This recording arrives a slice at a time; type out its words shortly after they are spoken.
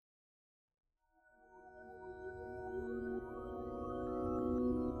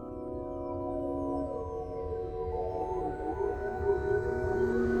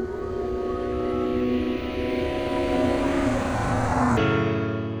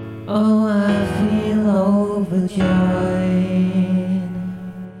Oh, I feel overjoyed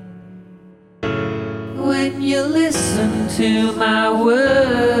when you listen to my words.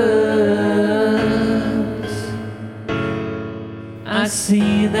 I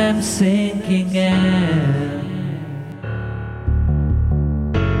see them sinking in.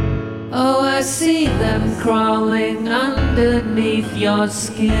 Oh, I see them crawling underneath your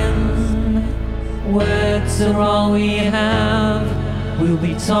skin. Words are all we have. We'll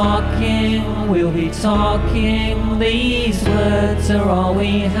be talking, these words are all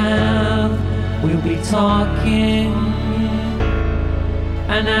we have. We'll be talking,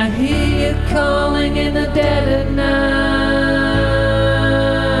 and I hear you calling in the dead of night.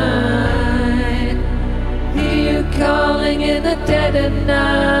 Hear you calling in the dead of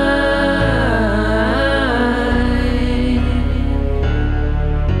night.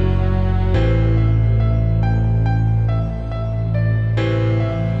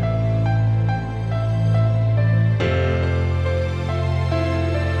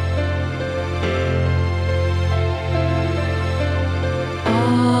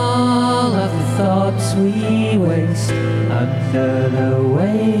 Thoughts we waste under the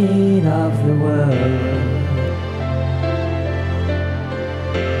weight of the world.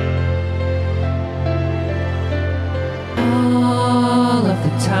 All of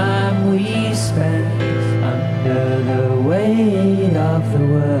the time we spend under the weight of the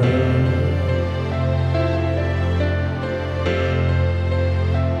world.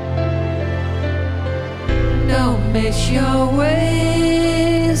 Don't miss your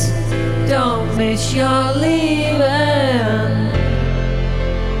ways. Don't miss your leaving.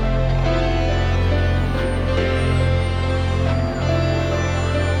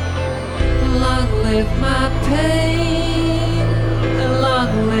 Long live my pain,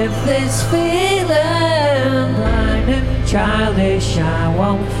 long live this feeling. Blind and childish, I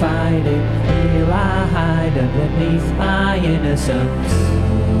won't fight it. Here I hide underneath my innocence.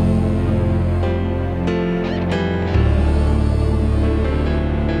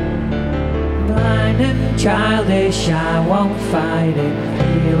 And childish, I won't fight it.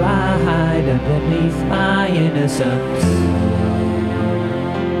 Here I hide underneath my innocence.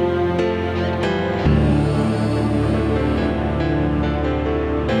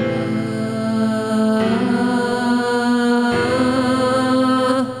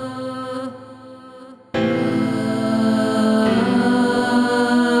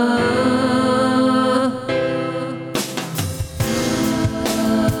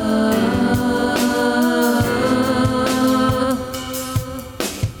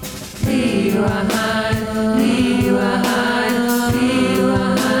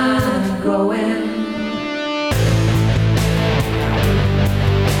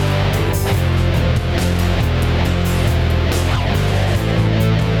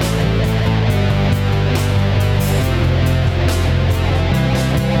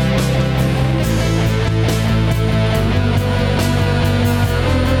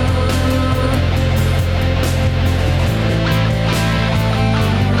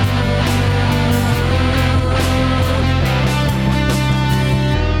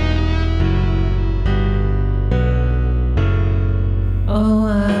 Oh,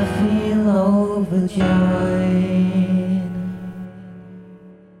 I feel overjoyed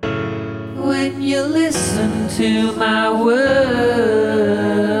when you listen to my words.